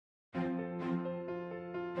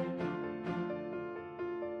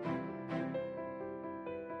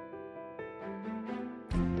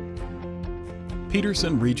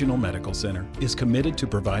Peterson Regional Medical Center is committed to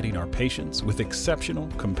providing our patients with exceptional,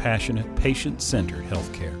 compassionate, patient-centered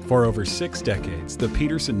health care. For over 6 decades, the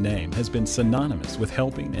Peterson name has been synonymous with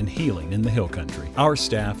helping and healing in the Hill Country. Our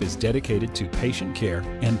staff is dedicated to patient care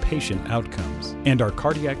and patient outcomes, and our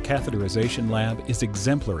cardiac catheterization lab is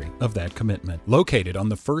exemplary of that commitment. Located on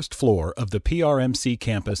the first floor of the PRMC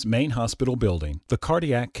campus main hospital building, the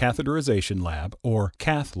Cardiac Catheterization Lab, or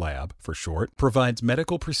Cath Lab for short, provides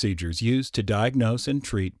medical procedures used to diagnose and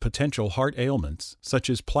treat potential heart ailments such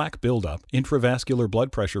as plaque buildup, intravascular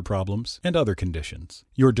blood pressure problems, and other conditions.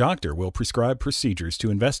 Your doctor will prescribe procedures to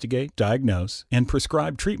investigate, diagnose, and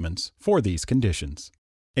prescribe treatments for these conditions.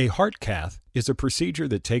 A heart cath is a procedure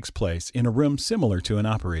that takes place in a room similar to an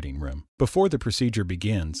operating room. Before the procedure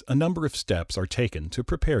begins, a number of steps are taken to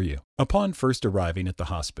prepare you. Upon first arriving at the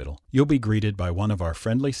hospital, you'll be greeted by one of our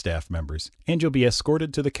friendly staff members, and you'll be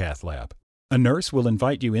escorted to the cath lab. A nurse will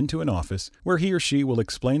invite you into an office where he or she will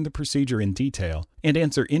explain the procedure in detail and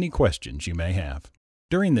answer any questions you may have.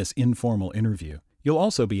 During this informal interview, you'll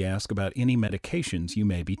also be asked about any medications you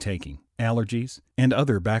may be taking, allergies, and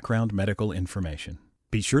other background medical information.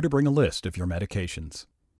 Be sure to bring a list of your medications.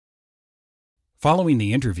 Following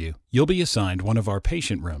the interview, you'll be assigned one of our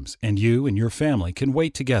patient rooms, and you and your family can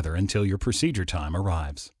wait together until your procedure time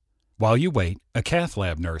arrives. While you wait, a cath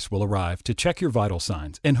lab nurse will arrive to check your vital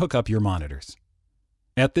signs and hook up your monitors.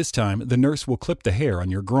 At this time, the nurse will clip the hair on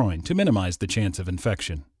your groin to minimize the chance of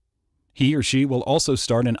infection. He or she will also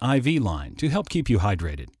start an IV line to help keep you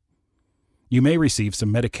hydrated. You may receive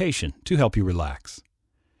some medication to help you relax.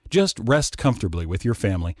 Just rest comfortably with your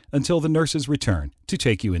family until the nurses return to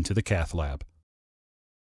take you into the cath lab.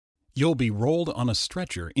 You'll be rolled on a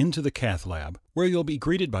stretcher into the cath lab, where you'll be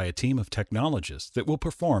greeted by a team of technologists that will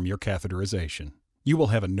perform your catheterization. You will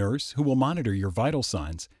have a nurse who will monitor your vital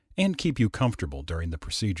signs and keep you comfortable during the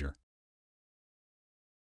procedure.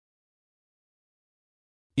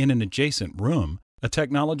 In an adjacent room, a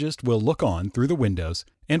technologist will look on through the windows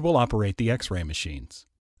and will operate the X-ray machines.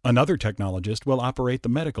 Another technologist will operate the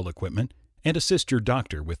medical equipment and assist your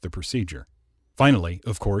doctor with the procedure. Finally,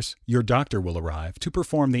 of course, your doctor will arrive to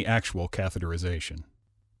perform the actual catheterization.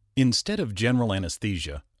 Instead of general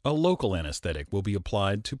anesthesia, a local anesthetic will be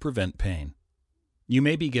applied to prevent pain. You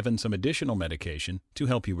may be given some additional medication to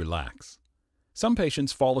help you relax. Some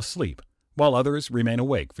patients fall asleep, while others remain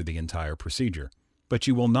awake for the entire procedure, but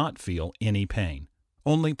you will not feel any pain,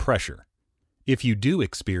 only pressure. If you do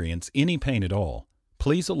experience any pain at all,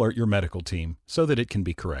 please alert your medical team so that it can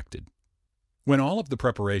be corrected. When all of the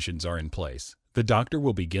preparations are in place, the doctor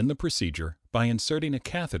will begin the procedure by inserting a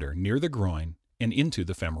catheter near the groin and into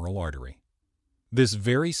the femoral artery. This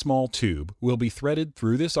very small tube will be threaded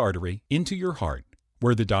through this artery into your heart,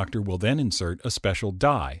 where the doctor will then insert a special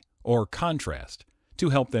dye or contrast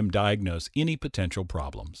to help them diagnose any potential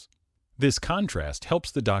problems. This contrast helps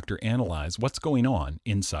the doctor analyze what's going on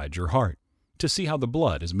inside your heart to see how the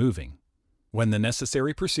blood is moving. When the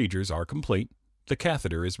necessary procedures are complete, the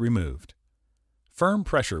catheter is removed. Firm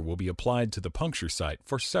pressure will be applied to the puncture site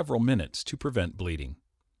for several minutes to prevent bleeding.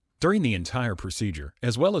 During the entire procedure,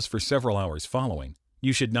 as well as for several hours following,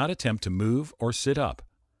 you should not attempt to move or sit up.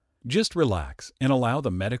 Just relax and allow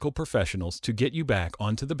the medical professionals to get you back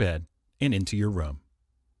onto the bed and into your room.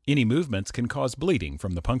 Any movements can cause bleeding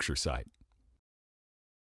from the puncture site.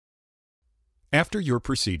 After your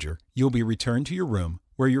procedure, you'll be returned to your room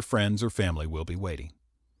where your friends or family will be waiting.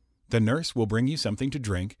 The nurse will bring you something to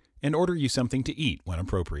drink and order you something to eat when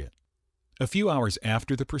appropriate. A few hours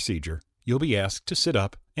after the procedure, you'll be asked to sit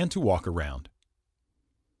up and to walk around.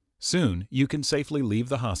 Soon, you can safely leave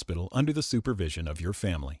the hospital under the supervision of your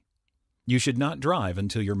family. You should not drive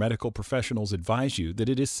until your medical professionals advise you that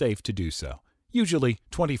it is safe to do so, usually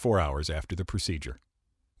 24 hours after the procedure.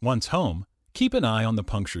 Once home, keep an eye on the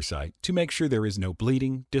puncture site to make sure there is no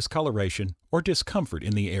bleeding, discoloration, or discomfort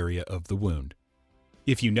in the area of the wound.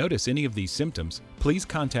 If you notice any of these symptoms, please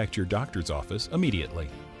contact your doctor's office immediately.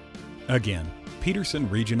 Again, Peterson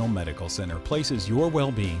Regional Medical Center places your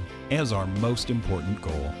well-being as our most important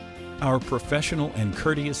goal. Our professional and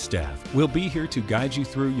courteous staff will be here to guide you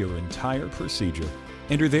through your entire procedure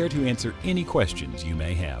and are there to answer any questions you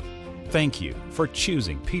may have. Thank you for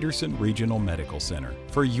choosing Peterson Regional Medical Center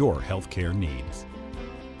for your healthcare needs.